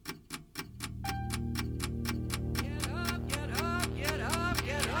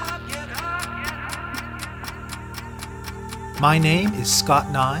My name is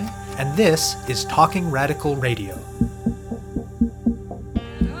Scott Nye, and this is Talking Radical Radio.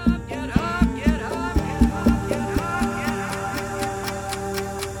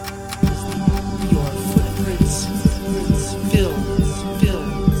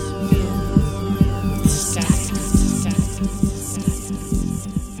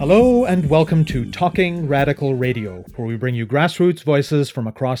 Hello and welcome to Talking Radical Radio, where we bring you grassroots voices from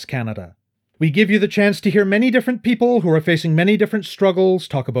across Canada. We give you the chance to hear many different people who are facing many different struggles,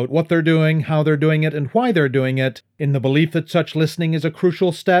 talk about what they're doing, how they're doing it, and why they're doing it, in the belief that such listening is a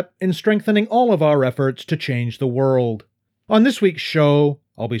crucial step in strengthening all of our efforts to change the world. On this week's show,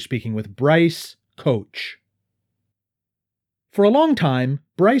 I'll be speaking with Bryce Coach. For a long time,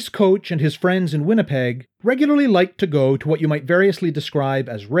 Bryce Coach and his friends in Winnipeg regularly liked to go to what you might variously describe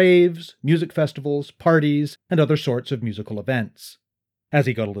as raves, music festivals, parties, and other sorts of musical events. As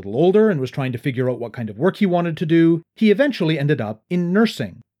he got a little older and was trying to figure out what kind of work he wanted to do, he eventually ended up in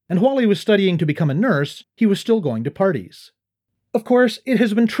nursing. And while he was studying to become a nurse, he was still going to parties. Of course, it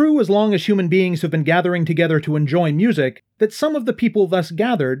has been true as long as human beings have been gathering together to enjoy music, that some of the people thus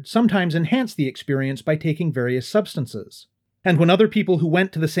gathered sometimes enhanced the experience by taking various substances. And when other people who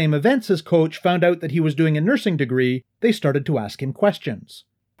went to the same events as Coach found out that he was doing a nursing degree, they started to ask him questions.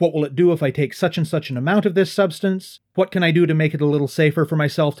 What will it do if I take such and such an amount of this substance? What can I do to make it a little safer for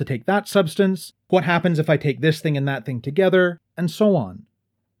myself to take that substance? What happens if I take this thing and that thing together? And so on.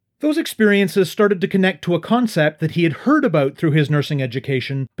 Those experiences started to connect to a concept that he had heard about through his nursing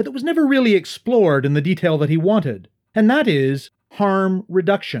education, but that was never really explored in the detail that he wanted. And that is harm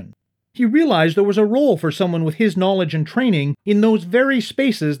reduction. He realized there was a role for someone with his knowledge and training in those very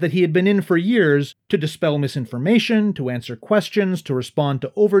spaces that he had been in for years to dispel misinformation, to answer questions, to respond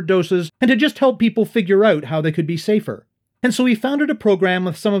to overdoses, and to just help people figure out how they could be safer. And so he founded a program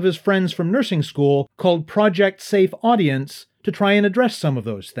with some of his friends from nursing school called Project Safe Audience to try and address some of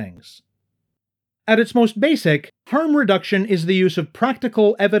those things. At its most basic, harm reduction is the use of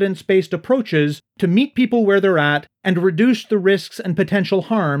practical, evidence-based approaches to meet people where they're at and reduce the risks and potential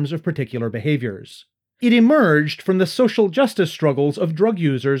harms of particular behaviors. It emerged from the social justice struggles of drug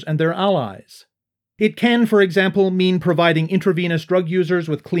users and their allies. It can, for example, mean providing intravenous drug users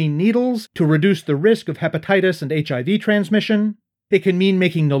with clean needles to reduce the risk of hepatitis and HIV transmission. It can mean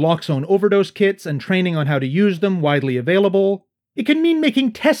making naloxone overdose kits and training on how to use them widely available. It can mean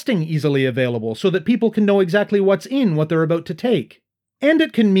making testing easily available so that people can know exactly what's in what they're about to take. And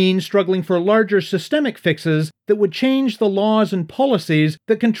it can mean struggling for larger systemic fixes that would change the laws and policies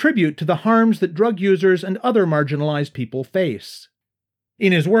that contribute to the harms that drug users and other marginalized people face.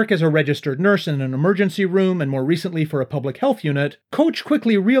 In his work as a registered nurse in an emergency room and more recently for a public health unit, Coach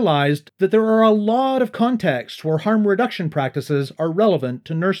quickly realized that there are a lot of contexts where harm reduction practices are relevant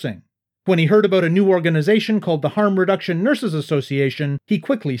to nursing. When he heard about a new organization called the Harm Reduction Nurses Association, he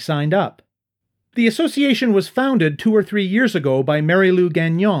quickly signed up. The association was founded 2 or 3 years ago by Mary Lou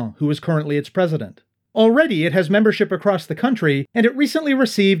Gagnon, who is currently its president. Already it has membership across the country, and it recently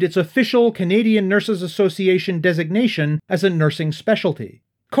received its official Canadian Nurses Association designation as a nursing specialty.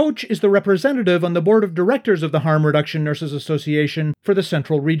 Coach is the representative on the board of directors of the Harm Reduction Nurses Association for the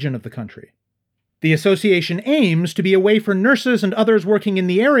central region of the country. The association aims to be a way for nurses and others working in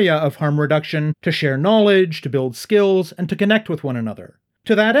the area of harm reduction to share knowledge, to build skills, and to connect with one another.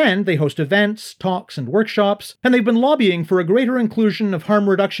 To that end, they host events, talks, and workshops, and they've been lobbying for a greater inclusion of harm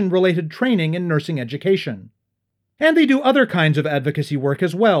reduction-related training in nursing education. And they do other kinds of advocacy work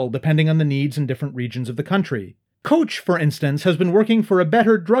as well, depending on the needs in different regions of the country. Coach, for instance, has been working for a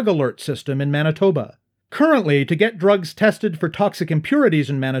better drug alert system in Manitoba. Currently, to get drugs tested for toxic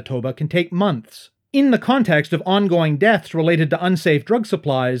impurities in Manitoba can take months. In the context of ongoing deaths related to unsafe drug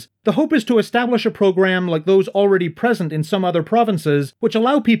supplies, the hope is to establish a program like those already present in some other provinces, which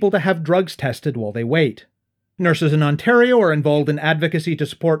allow people to have drugs tested while they wait. Nurses in Ontario are involved in advocacy to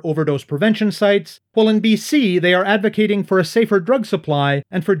support overdose prevention sites, while in BC they are advocating for a safer drug supply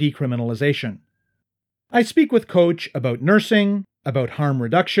and for decriminalization. I speak with Coach about nursing, about harm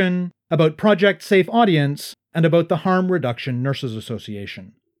reduction, about Project Safe Audience, and about the Harm Reduction Nurses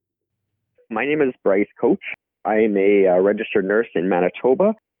Association. My name is Bryce Coach. I'm a registered nurse in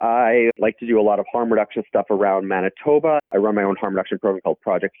Manitoba. I like to do a lot of harm reduction stuff around Manitoba. I run my own harm reduction program called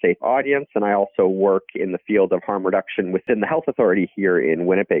Project Safe Audience, and I also work in the field of harm reduction within the Health Authority here in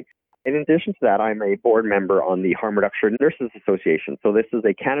Winnipeg. In addition to that, I'm a board member on the Harm Reduction Nurses Association. So this is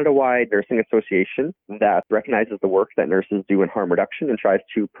a Canada-wide nursing association that recognizes the work that nurses do in harm reduction and tries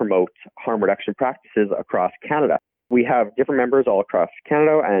to promote harm reduction practices across Canada. We have different members all across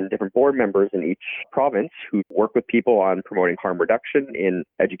Canada and different board members in each province who work with people on promoting harm reduction in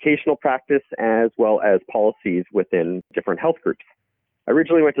educational practice as well as policies within different health groups. I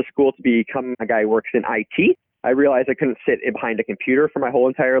originally went to school to become a guy who works in IT. I realized I couldn't sit behind a computer for my whole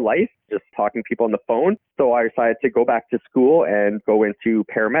entire life, just talking to people on the phone. So I decided to go back to school and go into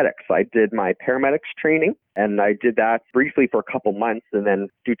paramedics. I did my paramedics training, and I did that briefly for a couple months. And then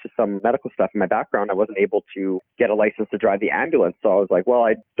due to some medical stuff in my background, I wasn't able to get a license to drive the ambulance. So I was like, well,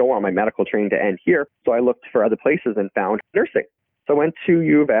 I don't want my medical training to end here. So I looked for other places and found nursing. So I went to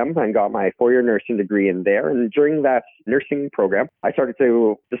U of M and got my 4-year nursing degree in there. And during that nursing program, I started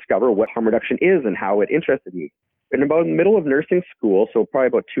to discover what harm reduction is and how it interested me. In about the middle of nursing school, so probably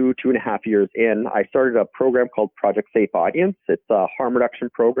about 2.5 years in, I started a program called Project Safe Audience. It's a harm reduction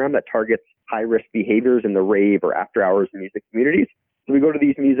program that targets high-risk behaviors in the rave or after-hours music communities. So we go to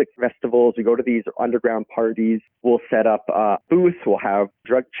these music festivals, we go to these underground parties, we'll set up booths, we'll have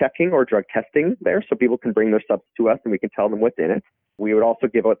drug checking or drug testing there so people can bring their substance to us and we can tell them what's in it. We would also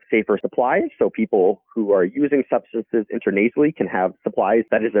give out safer supplies so people who are using substances intranasally can have supplies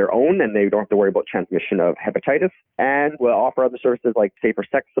that is their own and they don't have to worry about transmission of hepatitis. And we'll offer other services like safer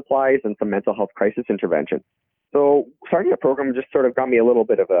sex supplies and some mental health crisis intervention. So starting a program just sort of got me a little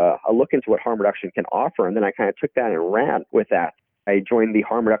bit of a look into what harm reduction can offer. And then I kind of took that and ran with that. I joined the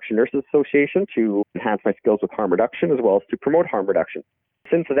Harm Reduction Nurses Association to enhance my skills with harm reduction as well as to promote harm reduction.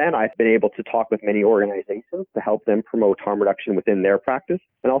 Since then, I've been able to talk with many organizations to help them promote harm reduction within their practice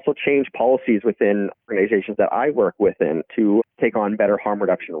and also change policies within organizations that I work within to take on better harm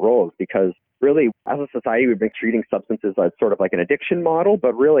reduction roles. Because really, as a society, we've been treating substances as sort of like an addiction model,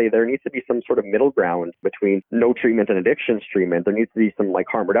 but really there needs to be some sort of middle ground between no treatment and addictions treatment. There needs to be some like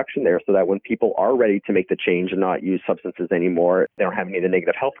harm reduction there so that when people are ready to make the change and not use substances anymore, they don't have any of the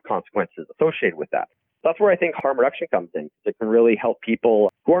negative health consequences associated with that. That's where I think harm reduction comes in. It can really help people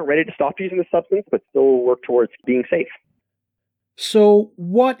who aren't ready to stop using the substance, but still work towards being safe. So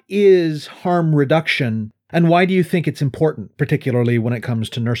what is harm reduction, and why do you think it's important, particularly when it comes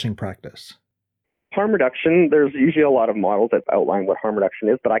to nursing practice? Harm reduction, there's usually a lot of models that outline what harm reduction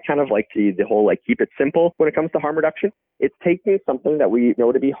is, but I kind of like the whole keep it simple when it comes to harm reduction. It's taking something that we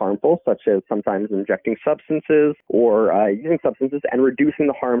know to be harmful, such as sometimes injecting substances or using substances, and reducing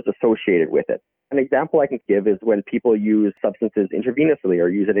the harms associated with it. An example I can give is when people use substances intravenously or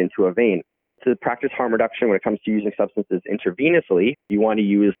use it into a vein. To practice harm reduction when it comes to using substances intravenously, you want to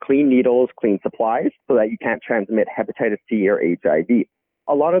use clean needles, clean supplies, so that you can't transmit hepatitis C or HIV.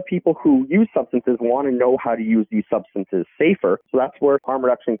 A lot of people who use substances want to know how to use these substances safer. So that's where harm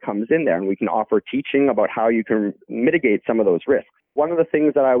reduction comes in there. And we can offer teaching about how you can mitigate some of those risks. One of the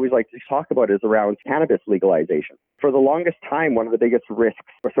things that I always like to talk about is around cannabis legalization. For the longest time, one of the biggest risks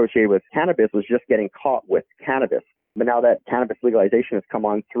associated with cannabis was just getting caught with cannabis. But now that cannabis legalization has come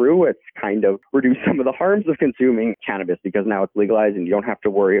on through, it's kind of reduced some of the harms of consuming cannabis because now it's legalized and you don't have to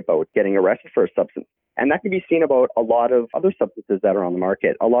worry about getting arrested for a substance. And that can be seen about a lot of other substances that are on the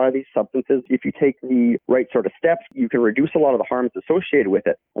market. A lot of these substances, if you take the right sort of steps, you can reduce a lot of the harms associated with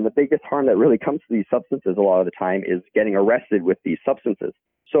it. And the biggest harm that really comes to these substances a lot of the time is getting arrested with these substances.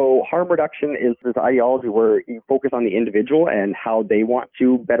 So harm reduction is this ideology where you focus on the individual and how they want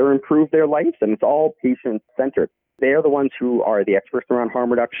to better improve their lives, and it's all patient-centered. They are the ones who are the experts around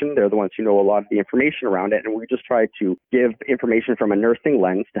harm reduction. They're the ones who know a lot of the information around it. And we just try to give information from a nursing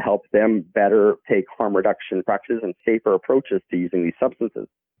lens to help them better take harm reduction practices and safer approaches to using these substances.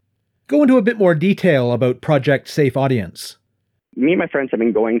 Go into a bit more detail about Project Safe Audience. Me and my friends have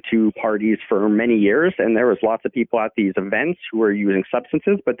been going to parties for many years, and there was lots of people at these events who were using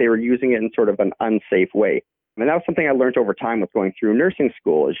substances, but they were using it in sort of an unsafe way. And that was something I learned over time with going through nursing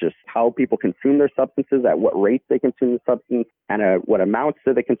school, is just how people consume their substances, at what rates they consume the substance, and at what amounts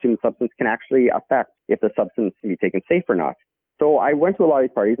that they consume the substance can actually affect if the substance can be taken safe or not. So I went to a lot of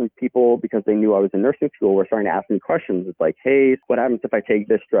these parties, and people, because they knew I was in nursing school, were starting to ask me questions. It's like, hey, what happens if I take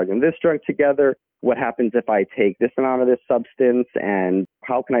this drug and this drug together? What happens if I take this amount of this substance? And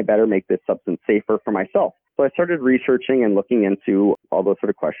how can I better make this substance safer for myself? So I started researching and looking into all those sort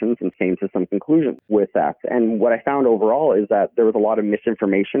of questions and came to some conclusions with that. And what I found overall is that there was a lot of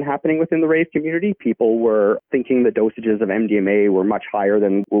misinformation happening within the rave community. People were thinking the dosages of MDMA were much higher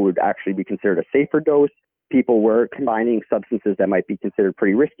than what would actually be considered a safer dose. People were combining substances that might be considered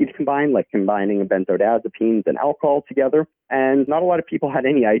pretty risky to combine, like combining benzodiazepines and alcohol together. And not a lot of people had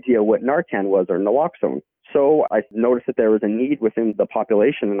any idea what Narcan was or naloxone. So I noticed that there was a need within the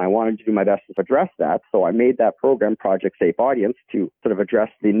population, and I wanted to do my best to address that. So I made that program, Project Safe Audience, to sort of address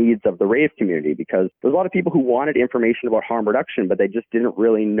the needs of the rave community, because there's a lot of people who wanted information about harm reduction, but they just didn't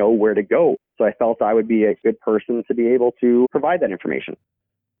really know where to go. So I felt I would be a good person to be able to provide that information.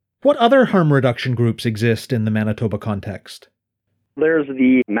 What other harm reduction groups exist in the Manitoba context? There's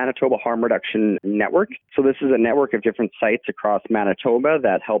the Manitoba Harm Reduction Network. So this is a network of different sites across Manitoba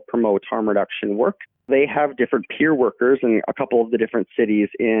that help promote harm reduction work. They have different peer workers in a couple of the different cities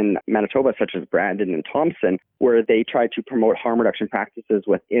in Manitoba, such as Brandon and Thompson, where they try to promote harm reduction practices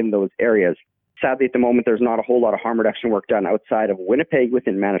within those areas. Sadly, at the moment, there's not a whole lot of harm reduction work done outside of Winnipeg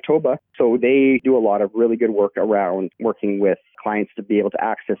within Manitoba. So they do a lot of really good work around working with clients to be able to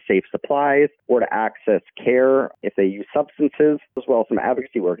access safe supplies or to access care if they use substances, as well as some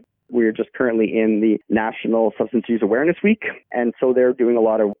advocacy work. We're just currently in the National Substance Use Awareness Week. And so they're doing a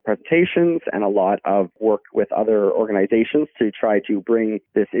lot of presentations and a lot of work with other organizations to try to bring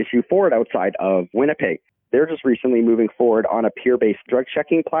this issue forward outside of Winnipeg. They're just recently moving forward on a peer-based drug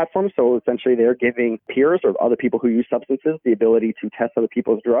checking platform. So essentially they're giving peers or other people who use substances the ability to test other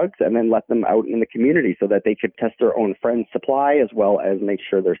people's drugs and then let them out in the community so that they could test their own friends' supply as well as make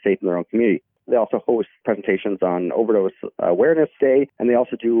sure they're safe in their own community. They also host presentations on Overdose Awareness Day, and they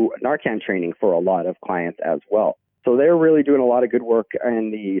also do Narcan training for a lot of clients as well. So they're really doing a lot of good work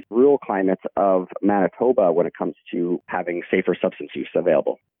in the rural climates of Manitoba when it comes to having safer substance use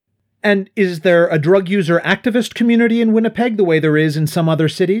available. And is there a drug user activist community in Winnipeg the way there is in some other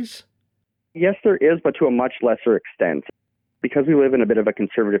cities? Yes, there is, but to a much lesser extent. Because we live in a bit of a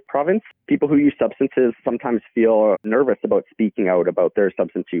conservative province, people who use substances sometimes feel nervous about speaking out about their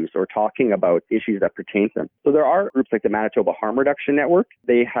substance use or talking about issues that pertain to them. So there are groups like the Manitoba Harm Reduction Network.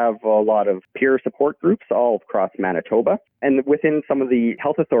 They have a lot of peer support groups all across Manitoba. And within some of the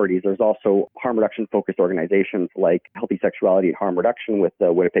health authorities, there's also harm reduction focused organizations like Healthy Sexuality and Harm Reduction with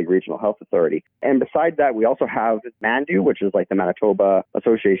the Winnipeg Regional Health Authority. And besides that, we also have MANDU, which is like the Manitoba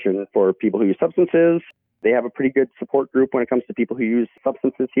Association for People Who Use Substances. They have a pretty good support group when it comes to people who use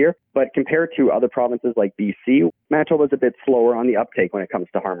substances here. But compared to other provinces like BC, Manitoba is a bit slower on the uptake when it comes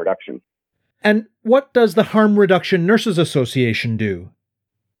to harm reduction. And what does the Harm Reduction Nurses Association do?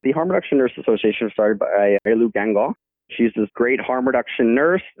 The Harm Reduction Nurse Association was started by Marilou Gangau. She's this great harm reduction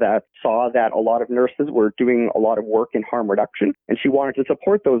nurse that saw that a lot of nurses were doing a lot of work in harm reduction, and she wanted to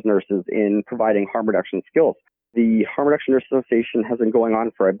support those nurses in providing harm reduction skills. The Harm Reduction Nurse Association has been going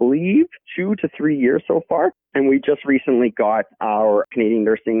on for, I believe, 2 to 3 years so far. And we just recently got our Canadian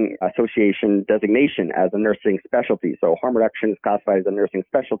Nursing Association designation as a nursing specialty. So harm reduction is classified as a nursing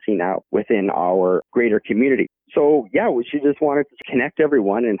specialty now within our greater community. So yeah, she just wanted to connect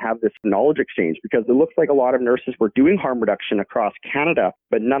everyone and have this knowledge exchange, because it looks like a lot of nurses were doing harm reduction across Canada,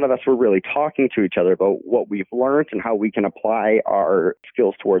 but none of us were really talking to each other about what we've learned and how we can apply our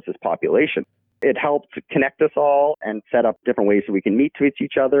skills towards this population. It helped connect us all and set up different ways that we can meet with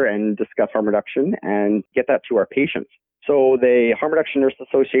each other and discuss harm reduction and get that to our patients. So the Harm Reduction Nurse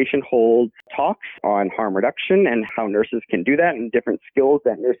Association holds talks on harm reduction and how nurses can do that and different skills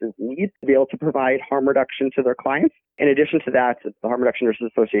that nurses need to be able to provide harm reduction to their clients. In addition to that, the Harm Reduction Nurses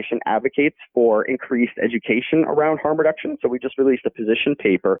Association advocates for increased education around harm reduction. So we just released a position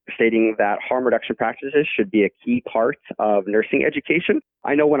paper stating that harm reduction practices should be a key part of nursing education.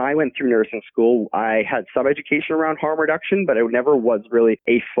 I know when I went through nursing school, I had some education around harm reduction, but it never was really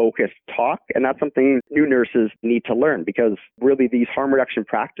a focused talk. And that's something new nurses need to learn, because really these harm reduction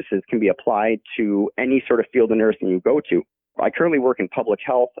practices can be applied to any sort of field of nursing you go to. I currently work in public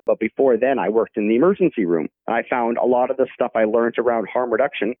health, but before then I worked in the emergency room. I found a lot of the stuff I learned around harm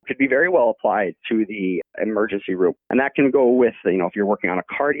reduction could be very well applied to the emergency room. And that can go with, if you're working on a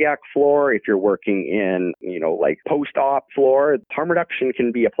cardiac floor, if you're working in, like post-op floor, harm reduction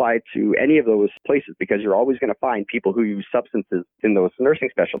can be applied to any of those places, because you're always going to find people who use substances in those nursing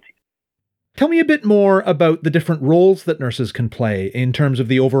specialties. Tell me a bit more about the different roles that nurses can play in terms of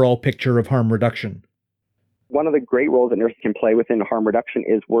the overall picture of harm reduction. One of the great roles that nurses can play within harm reduction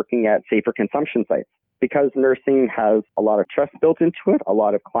is working at safer consumption sites. Because nursing has a lot of trust built into it, a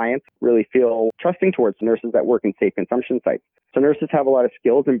lot of clients really feel trusting towards nurses that work in safe consumption sites. So nurses have a lot of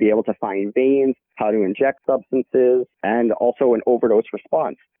skills in being able to find veins, how to inject substances, and also an overdose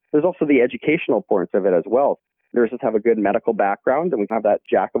response. There's also the educational importance of it as well. Nurses have a good medical background, and we have that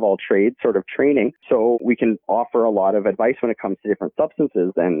jack of all trades sort of training. So we can offer a lot of advice when it comes to different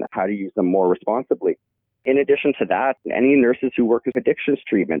substances and how to use them more responsibly. In addition to that, any nurses who work with addictions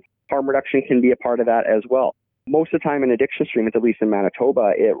treatment, harm reduction can be a part of that as well. Most of the time in addictions treatment, at least in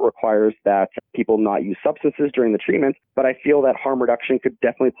Manitoba, it requires that people not use substances during the treatment. But I feel that harm reduction could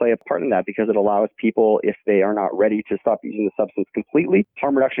definitely play a part in that because it allows people, if they are not ready to stop using the substance completely,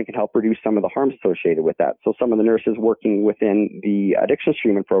 harm reduction can help reduce some of the harms associated with that. So some of the nurses working within the addictions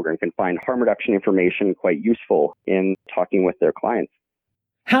treatment program can find harm reduction information quite useful in talking with their clients.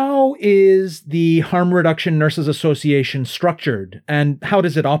 How is the Harm Reduction Nurses Association structured, and how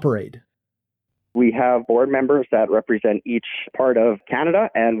does it operate? We have board members that represent each part of Canada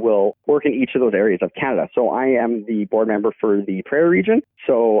and will work in each of those areas of Canada. So I am the board member for the Prairie region,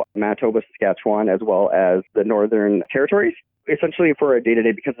 so Manitoba, Saskatchewan, as well as the Northern Territories. Essentially for a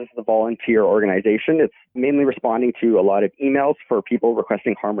day-to-day, because this is a volunteer organization, it's mainly responding to a lot of emails for people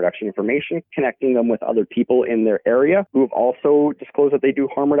requesting harm reduction information, connecting them with other people in their area who have also disclosed that they do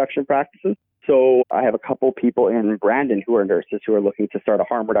harm reduction practices. So I have a couple people in Brandon who are nurses who are looking to start a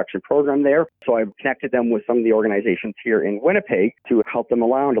harm reduction program there. So I've connected them with some of the organizations here in Winnipeg to help them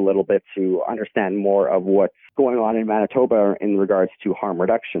around a little bit to understand more of what's going on in Manitoba in regards to harm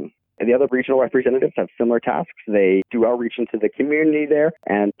reduction. And the other regional representatives have similar tasks. They do outreach into the community there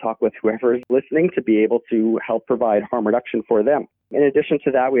and talk with whoever is listening to be able to help provide harm reduction for them. In addition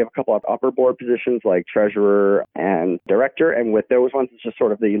to that, we have a couple of upper board positions like treasurer and director. And with those ones, it's just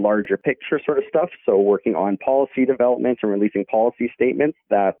sort of the larger picture sort of stuff. So working on policy development and releasing policy statements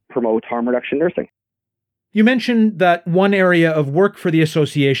that promote harm reduction nursing. You mentioned that one area of work for the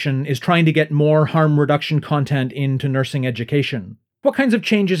association is trying to get more harm reduction content into nursing education. What kinds of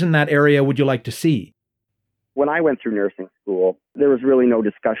changes in that area would you like to see? When I went through nursing school, there was really no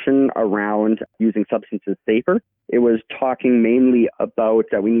discussion around using substances safer. It was talking mainly about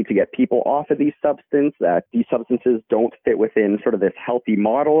that we need to get people off of these substances, that these substances don't fit within sort of this healthy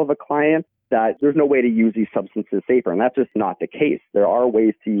model of a client, that there's no way to use these substances safer. And that's just not the case. There are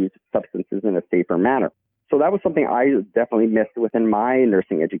ways to use substances in a safer manner. So that was something I definitely missed within my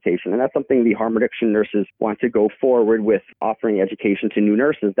nursing education. And that's something the harm reduction nurses want to go forward with, offering education to new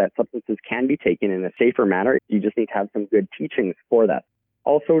nurses that substances can be taken in a safer manner. You just need to have some good teachings for that.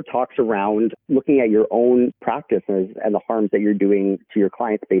 Also talks around looking at your own practices and the harms that you're doing to your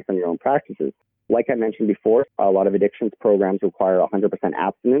clients based on your own practices. Like I mentioned before, a lot of addictions programs require 100%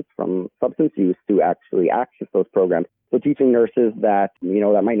 abstinence from substance use to actually access those programs. So teaching nurses that,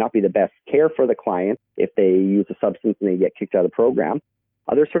 that might not be the best care for the client if they use a substance and they get kicked out of the program.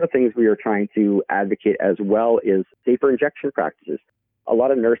 Other sort of things we are trying to advocate as well is safer injection practices. A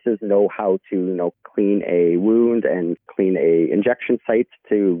lot of nurses know how to, clean a wound and clean a injection site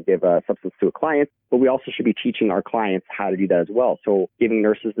to give a substance to a client, but we also should be teaching our clients how to do that as well. So giving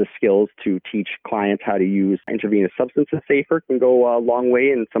nurses the skills to teach clients how to use intravenous substances safer can go a long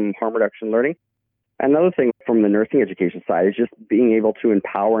way in some harm reduction learning. Another thing from the nursing education side is just being able to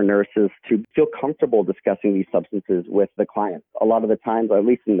empower nurses to feel comfortable discussing these substances with the clients. A lot of the times, at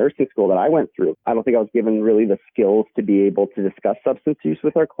least in nursing school that I went through, I don't think I was given really the skills to be able to discuss substance use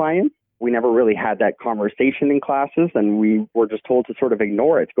with our clients. We never really had that conversation in classes, and we were just told to sort of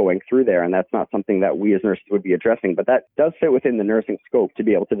ignore it going through there. And that's not something that we as nurses would be addressing. But that does fit within the nursing scope to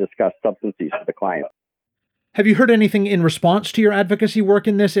be able to discuss substance use with the client. Have you heard anything in response to your advocacy work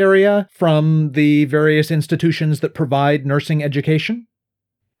in this area from the various institutions that provide nursing education?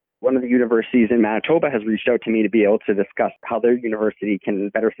 One of the universities in Manitoba has reached out to me to be able to discuss how their university can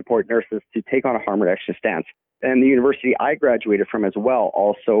better support nurses to take on a harm reduction stance. And the university I graduated from as well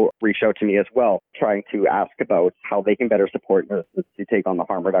also reached out to me as well, trying to ask about how they can better support nurses to take on the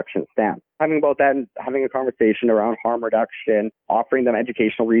harm reduction stance. Having about that and having a conversation around harm reduction, offering them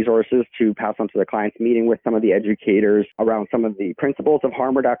educational resources to pass on to their clients, meeting with some of the educators around some of the principles of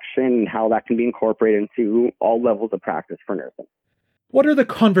harm reduction and how that can be incorporated into all levels of practice for nursing. What are the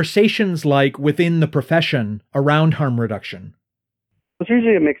conversations like within the profession around harm reduction? It's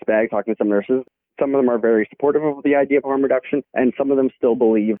usually a mixed bag talking to some nurses. Some of them are very supportive of the idea of harm reduction, and some of them still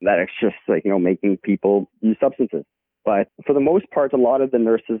believe that it's just making people use substances. But for the most part, a lot of the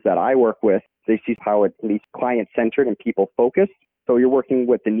nurses that I work with, they see how it's at least client-centered and people-focused. So you're working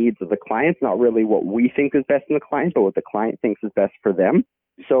with the needs of the clients, not really what we think is best in the client, but what the client thinks is best for them.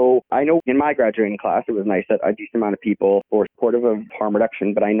 So I know in my graduating class, it was nice that a decent amount of people were supportive of harm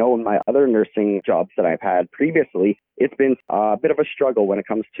reduction. But I know in my other nursing jobs that I've had previously, it's been a bit of a struggle when it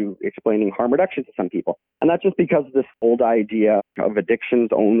comes to explaining harm reduction to some people. And that's just because of this old idea of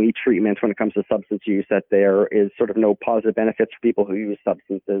addictions-only treatment when it comes to substance use, that there is sort of no positive benefits for people who use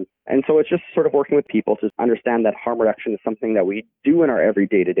substances. And so it's just sort of working with people to understand that harm reduction is something that we do in our every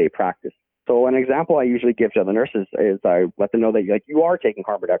day-to-day practice. So an example I usually give to the nurses is I let them know that you are taking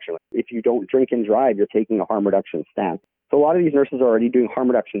harm reduction. If you don't drink and drive, you're taking a harm reduction stance. So a lot of these nurses are already doing harm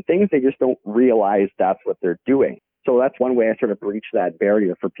reduction things. They just don't realize that's what they're doing. So that's one way I sort of breach that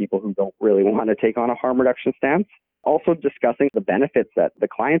barrier for people who don't really want to take on a harm reduction stance. Also discussing the benefits that the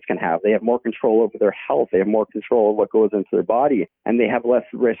clients can have. They have more control over their health. They have more control of what goes into their body. And they have less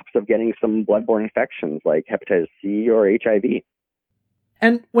risks of getting some bloodborne infections like hepatitis C or HIV.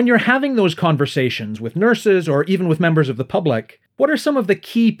 And when you're having those conversations with nurses or even with members of the public, what are some of the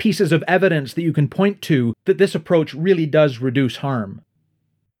key pieces of evidence that you can point to that this approach really does reduce harm?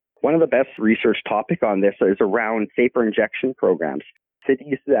 One of the best research topic on this is around safer injection programs.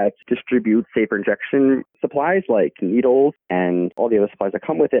 Cities that distribute safer injection supplies like needles and all the other supplies that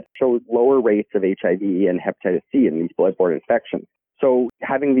come with it show lower rates of HIV and hepatitis C in these bloodborne infections. So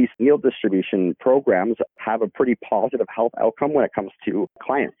having these needle distribution programs have a pretty positive health outcome when it comes to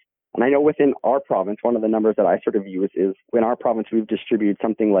clients. And I know within our province, one of the numbers that I sort of use is in our province, we've distributed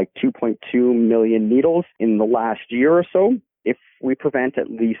something like 2.2 million needles in the last year or so. If we prevent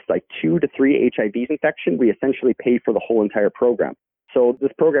at least 2 to 3 HIV infections, we essentially pay for the whole entire program. So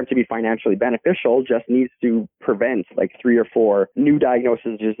this program, to be financially beneficial, just needs to prevent 3 or 4 new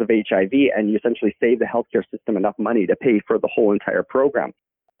diagnoses of HIV, and you essentially save the healthcare system enough money to pay for the whole entire program.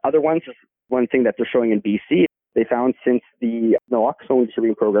 Other ones, one thing that they're showing in BC, they found since the naloxone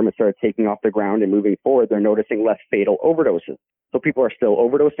distributing program has started taking off the ground and moving forward, they're noticing less fatal overdoses. So people are still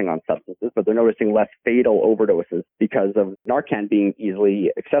overdosing on substances, but they're noticing less fatal overdoses because of Narcan being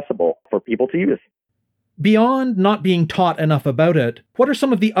easily accessible for people to use. Beyond not being taught enough about it, what are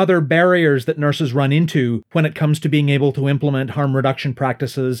some of the other barriers that nurses run into when it comes to being able to implement harm reduction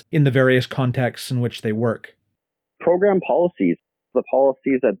practices in the various contexts in which they work? Program policies. The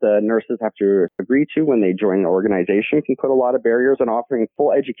policies that the nurses have to agree to when they join the organization can put a lot of barriers on offering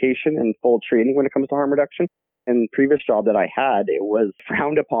full education and full training when it comes to harm reduction. In the previous job that I had, it was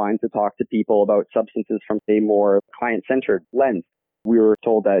frowned upon to talk to people about substances from a more client-centered lens. We were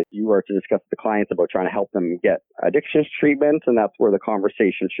told that you were to discuss with the clients about trying to help them get addictions treatment, and that's where the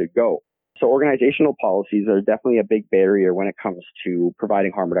conversation should go. So organizational policies are definitely a big barrier when it comes to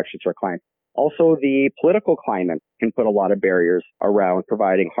providing harm reduction to our clients. Also, the political climate can put a lot of barriers around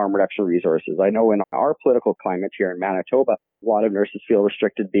providing harm reduction resources. I know in our political climate here in Manitoba, a lot of nurses feel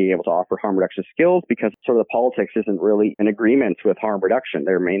restricted being able to offer harm reduction skills because sort of the politics isn't really in agreement with harm reduction.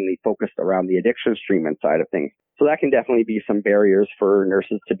 They're mainly focused around the addiction treatment side of things. So that can definitely be some barriers for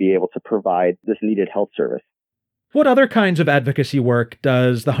nurses to be able to provide this needed health service. What other kinds of advocacy work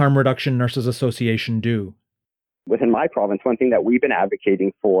does the Harm Reduction Nurses Association do? Within my province, one thing that we've been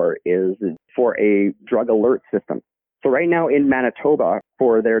advocating for is for a drug alert system. So right now in Manitoba,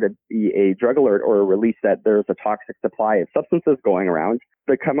 for there to be a drug alert or a release that there's a toxic supply of substances going around,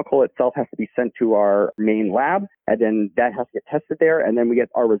 the chemical itself has to be sent to our main lab, and then that has to get tested there, and then we get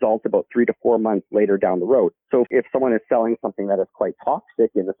our results about 3 to 4 months later down the road. So if someone is selling something that is quite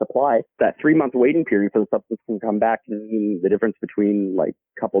toxic in the supply, that 3-month waiting period for the substance can come back and mean the difference between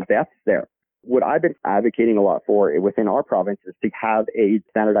a couple deaths there. What I've been advocating a lot for within our province is to have a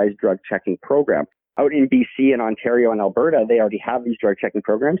standardized drug checking program. Out in BC and Ontario and Alberta, they already have these drug checking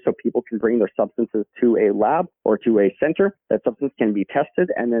programs, so people can bring their substances to a lab or to a center. That substance can be tested,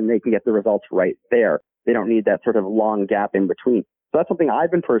 and then they can get the results right there. They don't need that sort of long gap in between. So that's something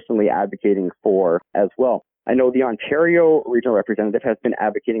I've been personally advocating for as well. I know the Ontario regional representative has been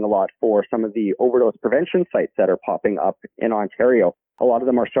advocating a lot for some of the overdose prevention sites that are popping up in Ontario. A lot of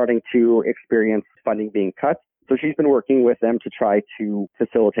them are starting to experience funding being cut. So she's been working with them to try to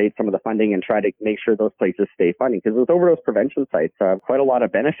facilitate some of the funding and try to make sure those places stay funding. Because those overdose prevention sites have quite a lot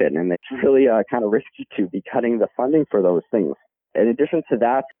of benefit, and it's really kind of risky to be cutting the funding for those things. In addition to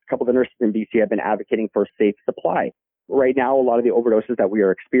that, a couple of the nurses in BC have been advocating for safe supply. Right now, a lot of the overdoses that we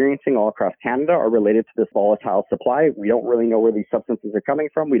are experiencing all across Canada are related to this volatile supply. We don't really know where these substances are coming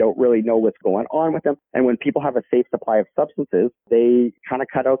from. We don't really know what's going on with them. And when people have a safe supply of substances, they kind of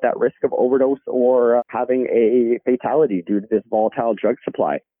cut out that risk of overdose or having a fatality due to this volatile drug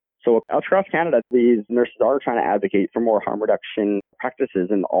supply. So across Canada, these nurses are trying to advocate for more harm reduction practices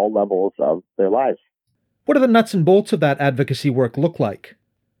in all levels of their lives. What do the nuts and bolts of that advocacy work look like?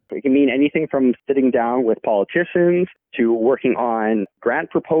 It can mean anything from sitting down with politicians to working on grant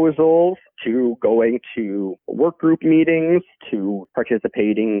proposals to going to work group meetings to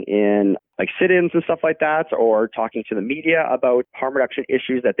participating in sit-ins and stuff like that, or talking to the media about harm reduction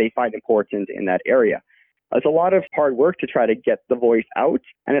issues that they find important in that area. It's a lot of hard work to try to get the voice out,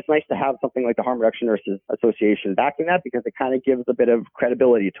 and it's nice to have something like the Harm Reduction Nurses Association backing that because it kind of gives a bit of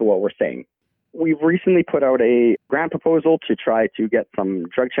credibility to what we're saying. We've recently put out a grant proposal to try to get some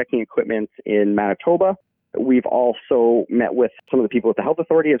drug checking equipment in Manitoba. We've also met with some of the people at the Health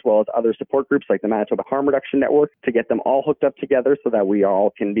Authority as well as other support groups like the Manitoba Harm Reduction Network to get them all hooked up together so that we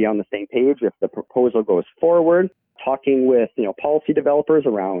all can be on the same page if the proposal goes forward. Talking with, policy developers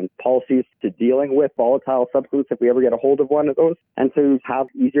around policies to dealing with volatile substances if we ever get a hold of one of those, and to have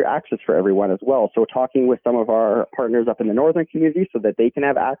easier access for everyone as well. So talking with some of our partners up in the northern community so that they can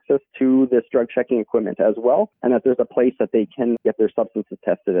have access to this drug checking equipment as well, and that there's a place that they can get their substances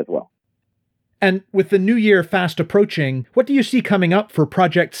tested as well. And with the new year fast approaching, what do you see coming up for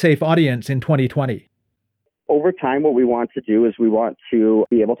Project Safe Audience in 2020? Over time, what we want to do is we want to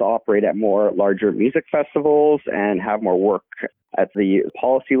be able to operate at more larger music festivals and have more work at the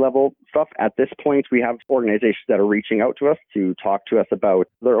policy level stuff. At this point, we have organizations that are reaching out to us to talk to us about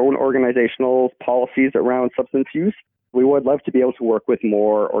their own organizational policies around substance use. We would love to be able to work with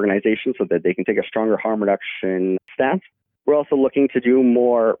more organizations so that they can take a stronger harm reduction stance. We're also looking to do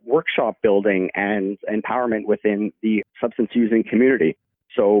more workshop building and empowerment within the substance using community.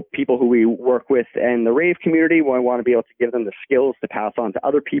 So people who we work with in the rave community, we want to be able to give them the skills to pass on to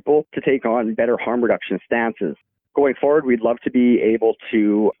other people to take on better harm reduction stances. Going forward, we'd love to be able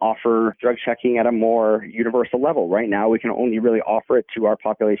to offer drug checking at a more universal level. Right now, we can only really offer it to our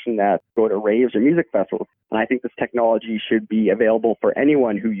population that go to raves or music festivals. And I think this technology should be available for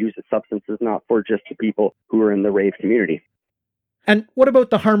anyone who uses substances, not for just the people who are in the rave community. And what about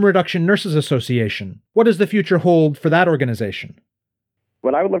the Harm Reduction Nurses Association? What does the future hold for that organization?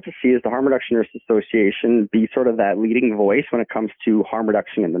 What I would love to see is the Harm Reduction Nurses Association be sort of that leading voice when it comes to harm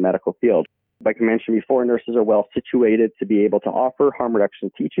reduction in the medical field. Like I mentioned before, nurses are well situated to be able to offer harm reduction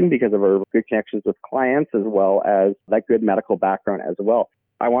teaching because of our good connections with clients as well as that good medical background as well.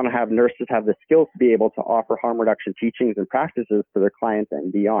 I want to have nurses have the skills to be able to offer harm reduction teachings and practices for their clients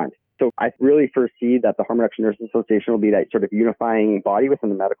and beyond. So I really foresee that the Harm Reduction Nurses Association will be that sort of unifying body within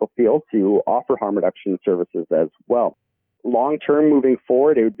the medical field to offer harm reduction services as well. Long-term, moving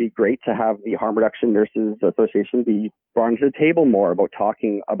forward, it would be great to have the Harm Reduction Nurses Association be brought to the table more about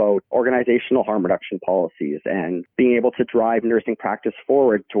talking about organizational harm reduction policies and being able to drive nursing practice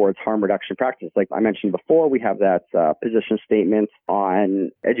forward towards harm reduction practice. Like I mentioned before, we have that position statement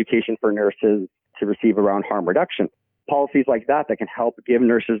on education for nurses to receive around harm reduction. Policies like that can help give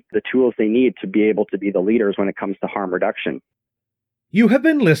nurses the tools they need to be able to be the leaders when it comes to harm reduction. You have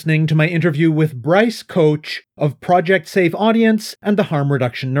been listening to my interview with Bryce Coach of Project Safe Audience and the Harm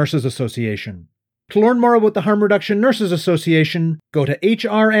Reduction Nurses Association. To learn more about the Harm Reduction Nurses Association, go to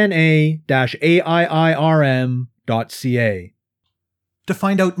hrna-aiirm.ca. To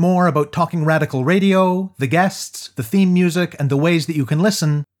find out more about Talking Radical Radio, the guests, the theme music, and the ways that you can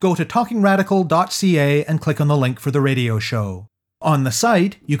listen, go to talkingradical.ca and click on the link for the radio show. On the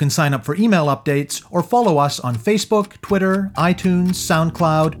site, you can sign up for email updates or follow us on Facebook, Twitter, iTunes,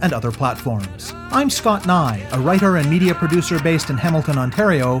 SoundCloud, and other platforms. I'm Scott Nye, a writer and media producer based in Hamilton,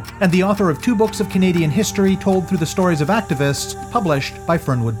 Ontario, and the author of 2 books of Canadian history told through the stories of activists, published by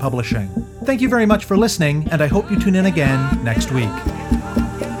Fernwood Publishing. Thank you very much for listening, and I hope you tune in again next week.